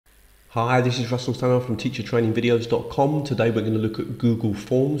Hi, this is Russell Stanner from teachertrainingvideos.com. Today we're going to look at Google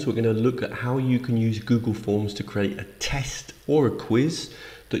Forms. We're going to look at how you can use Google Forms to create a test or a quiz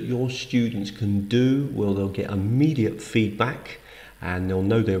that your students can do where they'll get immediate feedback and they'll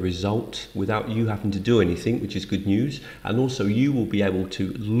know their result without you having to do anything, which is good news. And also you will be able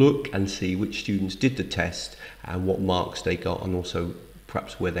to look and see which students did the test and what marks they got, and also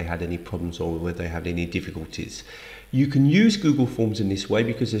perhaps where they had any problems or where they had any difficulties. You can use Google Forms in this way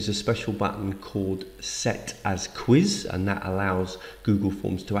because there's a special button called Set as Quiz, and that allows Google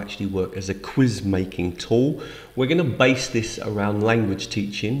Forms to actually work as a quiz making tool. We're going to base this around language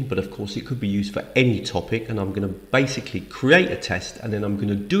teaching, but of course it could be used for any topic, and I'm going to basically create a test and then I'm going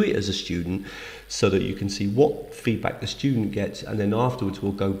to do it as a student so that you can see what feedback the student gets, and then afterwards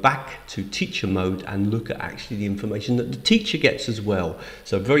we'll go back to teacher mode and look at actually the information that the teacher gets as well.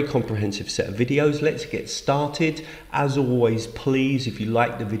 So a very comprehensive set of videos. Let's get started. As always, please, if you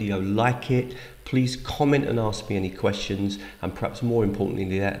like the video, like it. Please comment and ask me any questions, and perhaps more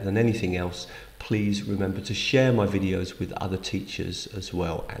importantly than anything else, please remember to share my videos with other teachers as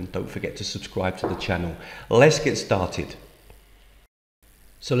well, and don't forget to subscribe to the channel. Let's get started.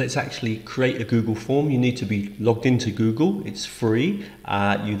 So let's actually create a Google form. You need to be logged into Google. It's free.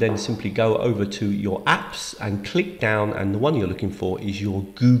 You then simply go over to your apps and click down, and the one you're looking for is your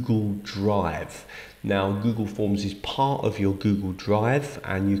Google Drive. Now, Google Forms is part of your Google Drive,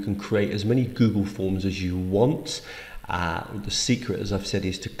 and you can create as many Google Forms as you want. The secret, as I've said,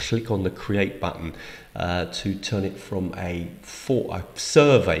 is to click on the create button to turn it from a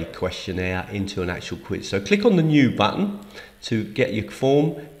survey questionnaire into an actual quiz. So click on the new button to get your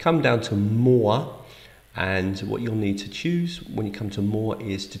form, come down to more, and what you'll need to choose when you come to more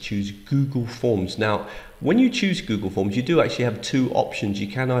is to choose Google Forms. Now, when you choose Google Forms, you do actually have two options. You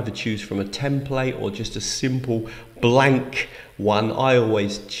can either choose from a template or just a simple blank one. I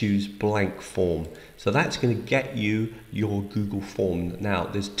always choose blank form. So that's going to get you your Google form. Now,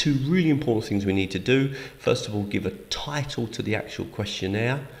 there's two really important things we need to do. First of all, give a title to the actual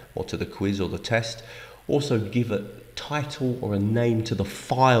questionnaire or to the quiz or the test. Also, give a title or a name to the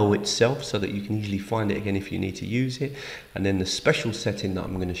file itself so that you can easily find it again if you need to use it. And then the special setting that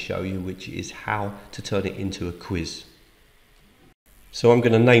I'm going to show you, which is how to turn it into a quiz. So I'm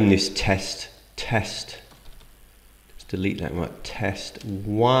going to name this test. Let's delete that, right? Test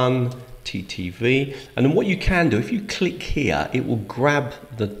 1 TTV. And then what you can do, if you click here, it will grab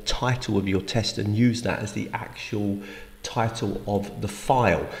the title of your test and use that as the actual title of the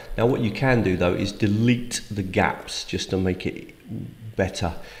file. Now what you can do though is delete the gaps just to make it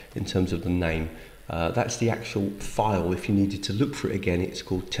better in terms of the name. That's the actual file. If you needed to look for it again, it's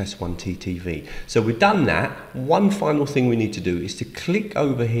called test1 TTV. So we've done that. One final thing we need to do is to click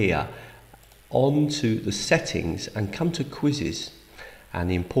over here onto the settings and come to quizzes, and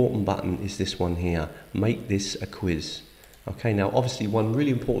the important button is this one here, make this a quiz. Okay, now obviously one really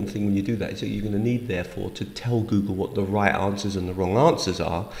important thing when you do that is that you're going to need therefore to tell Google what the right answers and the wrong answers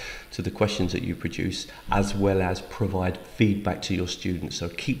are to the questions that you produce, as well as provide feedback to your students. So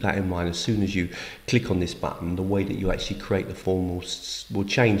keep that in mind. As soon as you click on this button, the way that you actually create the form will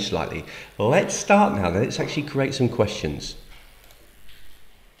change slightly. Let's start now. Let's actually create some questions.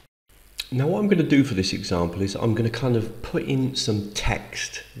 Now what I'm going to do for this example is I'm going to kind of put in some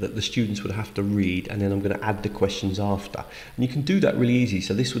text that the students would have to read, and then I'm going to add the questions after. And you can do that really easy,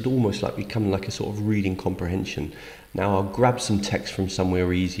 so this would almost like become like a sort of reading comprehension. Now I'll grab some text from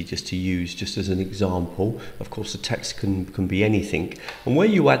somewhere easy just to use, just as an example. Of course the text can be anything, and where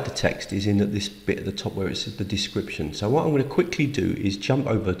you add the text is in at this bit at the top where it says the description. So what I'm going to quickly do is jump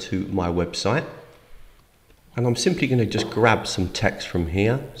over to my website, and I'm simply going to just grab some text from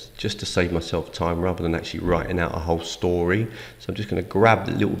here just to save myself time rather than actually writing out a whole story. So I'm just going to grab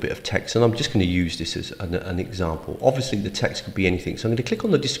a little bit of text, and I'm just going to use this as an example. Obviously the text could be anything, so I'm going to click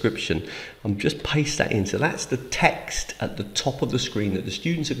on the description and just paste that in. So that's the text at the top of the screen that the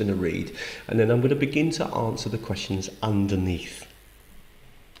students are going to read, and then I'm going to begin to answer the questions underneath.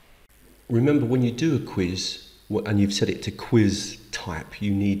 Remember, when you do a quiz and you've set it to quiz type,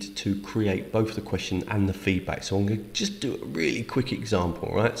 you need to create both the question and the feedback. So I'm going to just do a really quick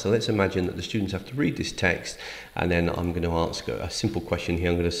example, right? So let's imagine that the students have to read this text, and then I'm going to ask a simple question here.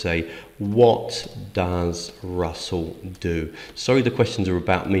 I'm going to say, what does Russell do? Sorry, the questions are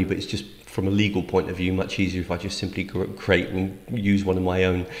about me, but it's just from a legal point of view much easier if I just simply create and use one of my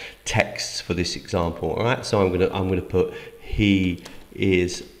own texts for this example. All right, so I'm going to put he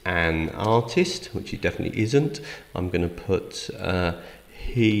is an artist, which he definitely isn't. I'm going to put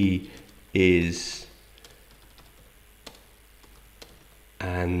he is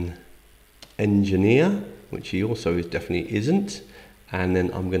an engineer, which he also definitely isn't. and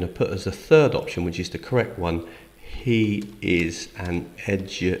then I'm going to put as a third option, which is the correct one, he is an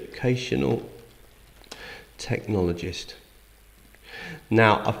educational technologist.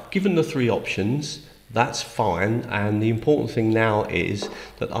 Now, I've given the three options, that's fine, and the important thing now is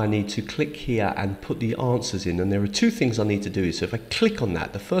that I need to click here and put the answers in, and there are two things I need to do. So if I click on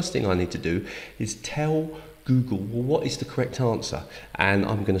that, the first thing I need to do is tell Google, well, what is the correct answer? And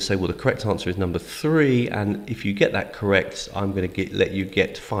I'm going to say, well, the correct answer is number 3, and if you get that correct, I'm going to let you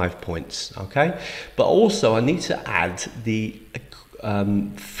get 5 points, okay? But also I need to add the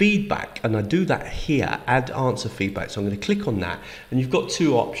feedback, and I do that here, add answer feedback. So I'm going to click on that, and you've got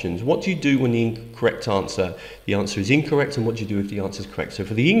two options. What do you do when the incorrect answer, the answer is incorrect, and what do you do if the answer is correct? So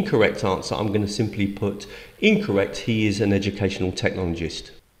for the incorrect answer, I'm going to simply put incorrect, he is an educational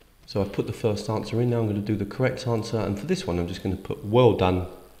technologist. So I've put the first answer in, now I'm going to do the correct answer, and for this one I'm just going to put well done.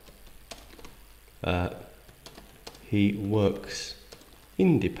 He works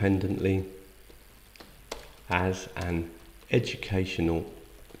independently as an educational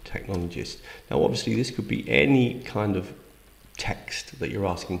technologist. Now obviously this could be any kind of text that you're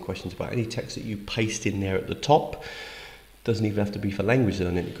asking questions about, any text that you paste in there at the top. Doesn't even have to be for language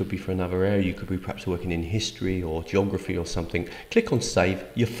learning, it could be for another area. You could be perhaps working in history or geography or something. Click on save,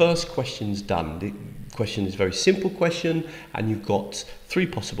 your first question's done. The question is a very simple question, and you've got 3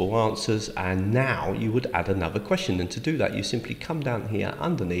 possible answers, and now you would add another question, and to do that you simply come down here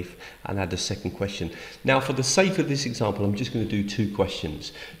underneath and add a second question. Now for the sake of this example, I'm just going to do 2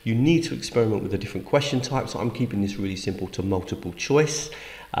 questions. You need to experiment with the different question types. I'm keeping this really simple to multiple choice.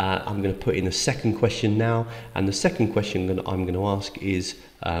 I'm going to put in a second question now, and the second question I'm going to ask is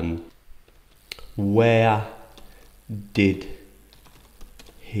where did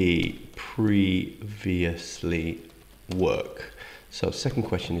he previously work? So second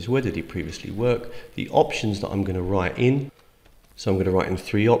question is where did he previously work? The options that I'm going to write in, so I'm going to write in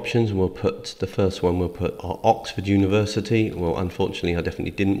 3 options, and we'll put the first one, we'll put Oxford University. Well, unfortunately I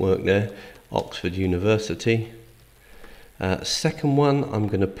definitely didn't work there. Oxford University. Second one I'm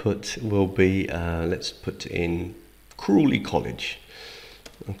going to put will be, let's put in Crawley College.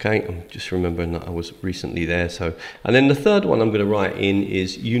 Okay, I'm just remembering that I was recently there. So, and then the third one I'm going to write in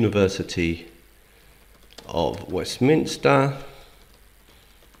is University of Westminster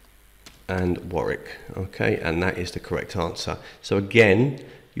and Warwick. Okay, and that is the correct answer. So again,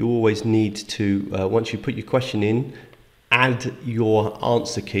 you always need to, once you put your question in, add your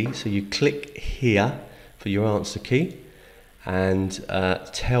answer key. So you click here for your answer key, and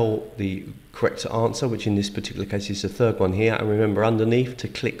tell the correct answer, which in this particular case is the third one here, and remember underneath to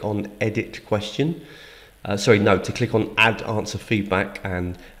click on edit question, to click on add answer feedback,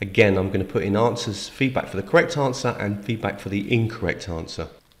 and again I'm going to put in answers, feedback for the correct answer and feedback for the incorrect answer.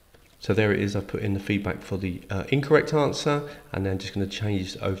 So there it is, I've put in the feedback for the incorrect answer, and then just going to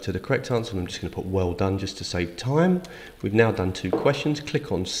change over to the correct answer, and I'm just going to put well done just to save time. We've now done 2 questions.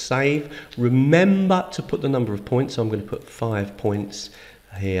 Click on save. Remember to put the number of points, so I'm going to put 5 points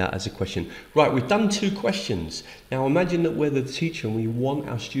here as a question. Right, we've done 2 questions. Now imagine that we're the teacher and we want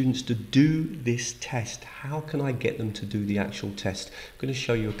our students to do this test. How can I get them to do the actual test? I'm going to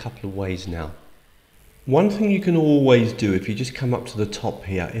show you a couple of ways now. One thing you can always do, if you just come up to the top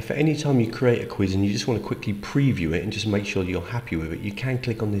here, if at any time you create a quiz and you just want to quickly preview it and just make sure you're happy with it, you can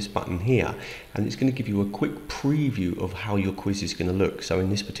click on this button here, and it's going to give you a quick preview of how your quiz is going to look. So in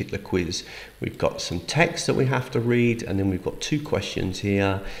this particular quiz, we've got some text that we have to read, and then we've got 2 questions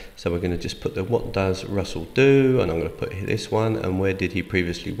here. So we're going to just put the what does Russell do, and I'm going to put this one, and where did he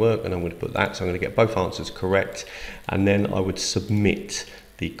previously work, and I'm going to put that, so I'm going to get both answers correct, and then I would submit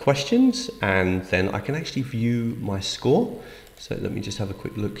the questions, and then I can actually view my score. So let me just have a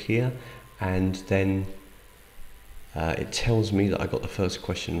quick look here, and then it tells me that I got the first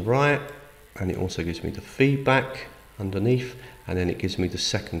question right, and it also gives me the feedback underneath, and then it gives me the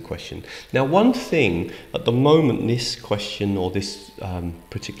second question. Now one thing, at the moment this question or this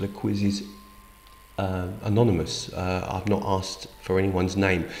particular quiz is anonymous. I've not asked for anyone's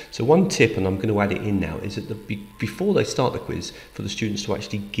name. So one tip, and I'm going to add it in now, is that before they start the quiz, for the students to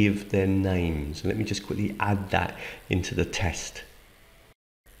actually give their names. And let me just quickly add that into the test.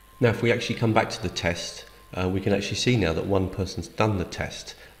 Now if we actually come back to the test, we can actually see now that one person's done the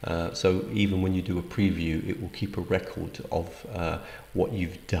test. So even when you do a preview, it will keep a record of what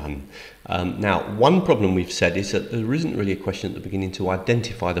you've done. Now, one problem we've said is that there isn't really a question at the beginning to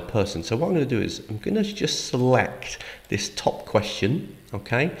identify the person. So what I'm going to do is I'm going to just select this top question,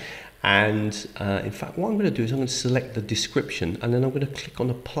 okay? And in fact, what I'm going to do is I'm going to select the description, and then I'm going to click on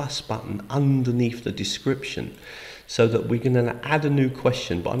the plus button underneath the description. so that we're going to add a new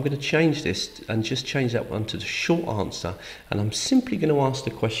question, but I'm going to change this and just change that one to the short answer, and I'm simply going to ask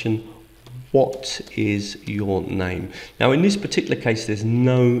the question, what is your name? Now in this particular case there's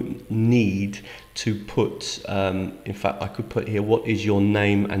no need to put, in fact I could put here, what is your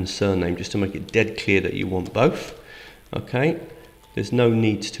name and surname, just to make it dead clear that you want both. Okay, there's no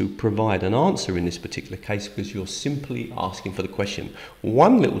need to provide an answer in this particular case because you're simply asking for the question.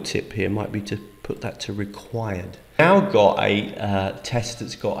 One little tip here might be to put that to required. Now got a test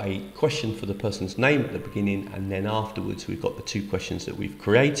that's got a question for the person's name at the beginning, and then afterwards we've got the two questions that we've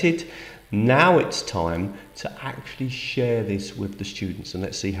created. Now it's time to actually share this with the students, and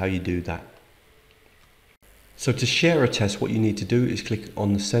let's see how you do that. So to share a test, what you need to do is click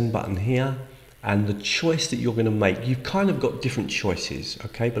on the send button here, and the choice that you're going to make, you've kind of got different choices,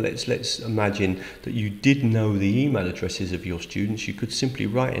 okay? But let's imagine that you did know the email addresses of your students. You could simply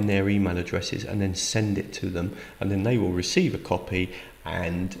write in their email addresses and then send it to them, and then they will receive a copy,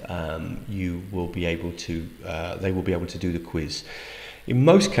 and you will be able to they will be able to do the quiz. In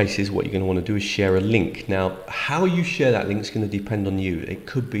most cases, what you're going to want to do is share a link. Now, how you share that link is going to depend on you. It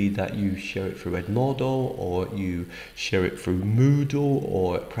could be that you share it through Edmodo, or you share it through Moodle,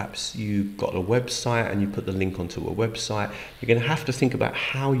 or perhaps you've got a website and you put the link onto a website. You're going to have to think about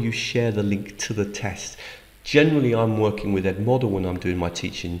how you share the link to the test. Generally, I'm working with Edmodo when I'm doing my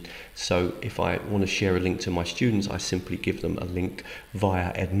teaching, so if I want to share a link to my students, I simply give them a link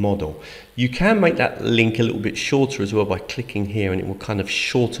via Edmodo. You can make that link a little bit shorter as well by clicking here, and it will kind of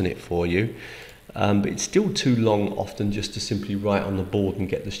shorten it for you, but it's still too long often just to simply write on the board and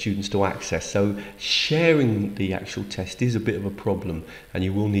get the students to access. So sharing the actual test is a bit of a problem, and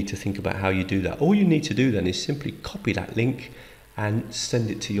you will need to think about how you do that. All you need to do then is simply copy that link and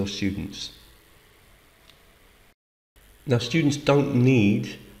send it to your students. Now, students don't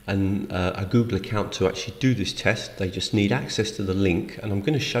need a Google account to actually do this test. They just need access to the link, and I'm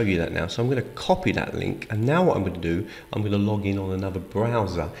going to show you that now. So I'm going to copy that link, and now what I'm going to do, I'm going to log in on another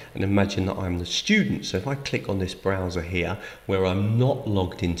browser and imagine that I'm the student. So if I click on this browser here where I'm not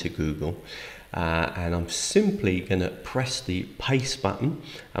logged into Google, and I'm simply going to press the paste button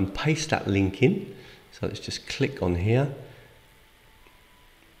and paste that link in. So let's just click on here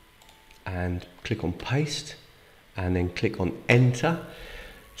and click on paste, and then click on enter.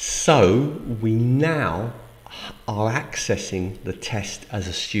 So we now are accessing the test as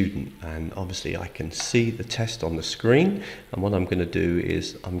a student, and obviously I can see the test on the screen, and what I'm going to do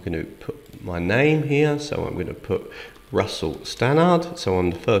is I'm going to put my name here. So I'm going to put Russell Stannard, so I'm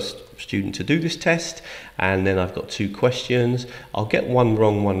the first student to do this test, and then I've got two questions. I'll get one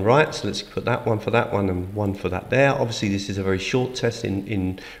wrong, one right, so let's put that one for that one and one for that there. Obviously this is a very short test.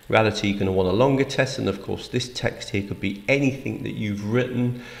 In reality you're going to want a longer test, and of course this text here could be anything that you've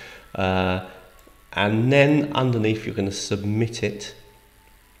written, and then underneath you're going to submit it,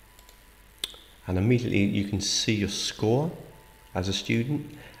 and immediately you can see your score as a student.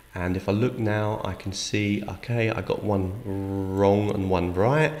 And if I look now, I can see, okay, I got one wrong and one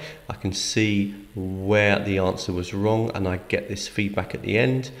right. I can see where the answer was wrong, and I get this feedback at the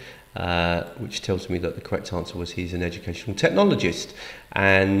end, which tells me that the correct answer was he's an educational technologist.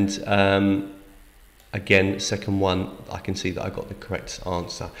 And again, second one, I can see that I got the correct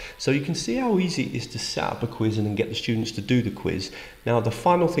answer. So you can see how easy it is to set up a quiz and then get the students to do the quiz. Now, the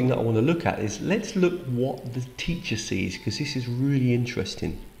final thing that I want to look at is, let's look what the teacher sees, because this is really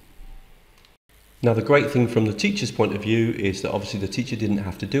interesting. Now, the great thing from the teacher's point of view is that obviously the teacher didn't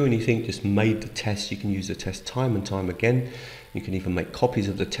have to do anything, just made the test. You can use the test time and time again. You can even make copies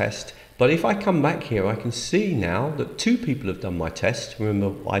of the test. But if I come back here, I can see now that two people have done my test.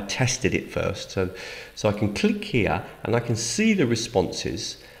 Remember, I tested it first. So I can click here and I can see the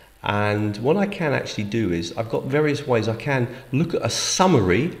responses. And what I can actually do is, I've got various ways. I can look at a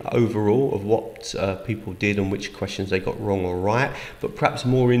summary overall of what people did and which questions they got wrong or right, but perhaps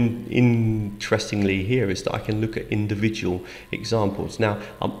more interestingly here is that I can look at individual examples. Now,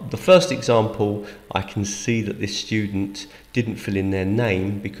 the first example, I can see that this student didn't fill in their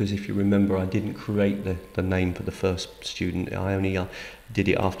name, because if you remember, I didn't create the name for the first student. I only did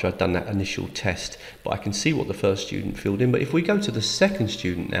it after I'd done that initial test, but I can see what the first student filled in. But if we go to the second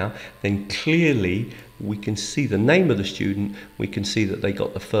student now, then clearly we can see the name of the student, we can see that they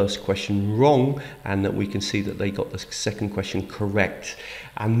got the first question wrong, and that we can see that they got the second question correct.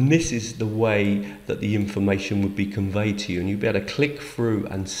 And this is the way that the information would be conveyed to you, and you'll be able to click through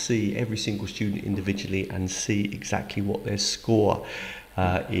and see every single student individually and see exactly what their score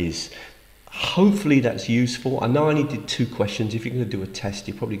is. Hopefully that's useful. I know I only did 2 questions. If you're going to do a test,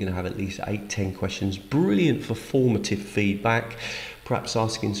 you're probably going to have at least 8-10 questions. Brilliant for formative feedback, perhaps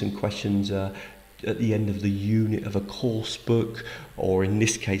asking some questions at the end of the unit of a course book, or in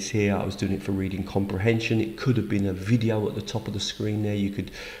this case here I was doing it for reading comprehension. It could have been a video at the top of the screen there. You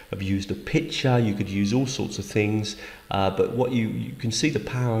could have used a picture, you could use all sorts of things, but what you can see the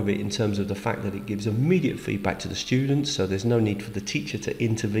power of it in terms of the fact that it gives immediate feedback to the students, so there's no need for the teacher to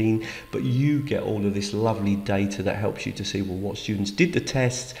intervene, but you get all of this lovely data that helps you to see, well, what students did the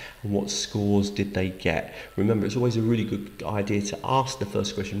tests and what scores did they get. Remember, it's always a really good idea to ask the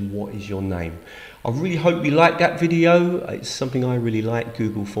first question, what is your name? I really hope you liked that video. It's something I really like,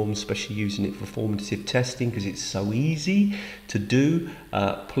 Google Forms, especially using it for formative testing because it's so easy to do.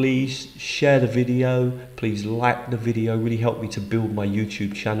 Please share the video, please like the video, really help me to build my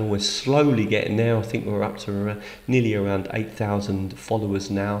YouTube channel. We're slowly getting there. I think we're up to nearly around 8,000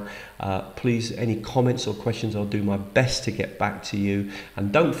 followers now. Please, any comments or questions, I'll do my best to get back to you.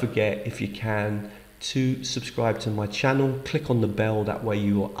 And don't forget, if you can, to subscribe to my channel, click on the bell, that way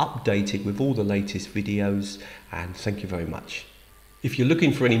you are updated with all the latest videos, and thank you very much. If you're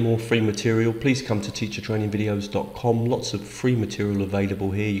looking for any more free material, please come to teachertrainingvideos.com. Lots of free material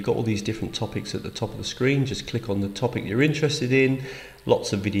available here. You've got all these different topics at the top of the screen. Just click on the topic you're interested in.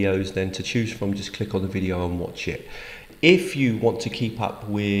 Lots of videos then to choose from. Just click on the video and watch it. If you want to keep up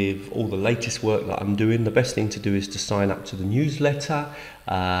with all the latest work that I'm doing, the best thing to do is to sign up to the newsletter.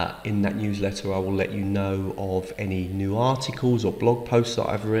 In that newsletter, I will let you know of any new articles or blog posts that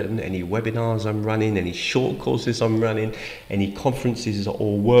I've written, any webinars I'm running, any short courses I'm running, any conferences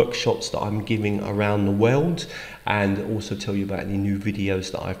or workshops that I'm giving around the world, and also tell you about any new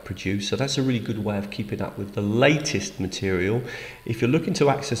videos that I've produced. So that's a really good way of keeping up with the latest material. If you're looking to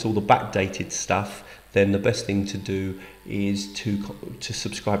access all the backdated stuff, then the best thing to do is to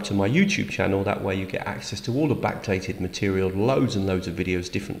subscribe to my YouTube channel. That way you get access to all the backdated material, loads and loads of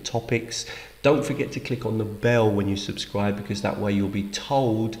videos, different topics. Don't forget to click on the bell when you subscribe, because that way you'll be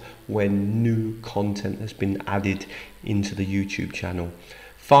told when new content has been added into the YouTube channel.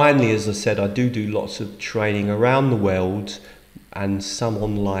 Finally, as I said, I do lots of training around the world and some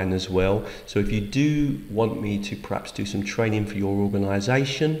online as well. So if you do want me to perhaps do some training for your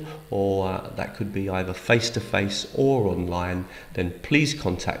organization, or that could be either face-to-face or online, then please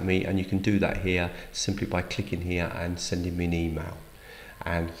contact me, and you can do that here simply by clicking here and sending me an email.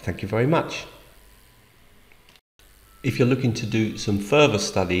 And thank you very much. If you're looking to do some further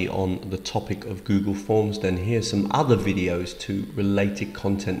study on the topic of Google Forms, then here's some other videos to related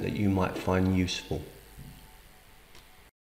content that you might find useful.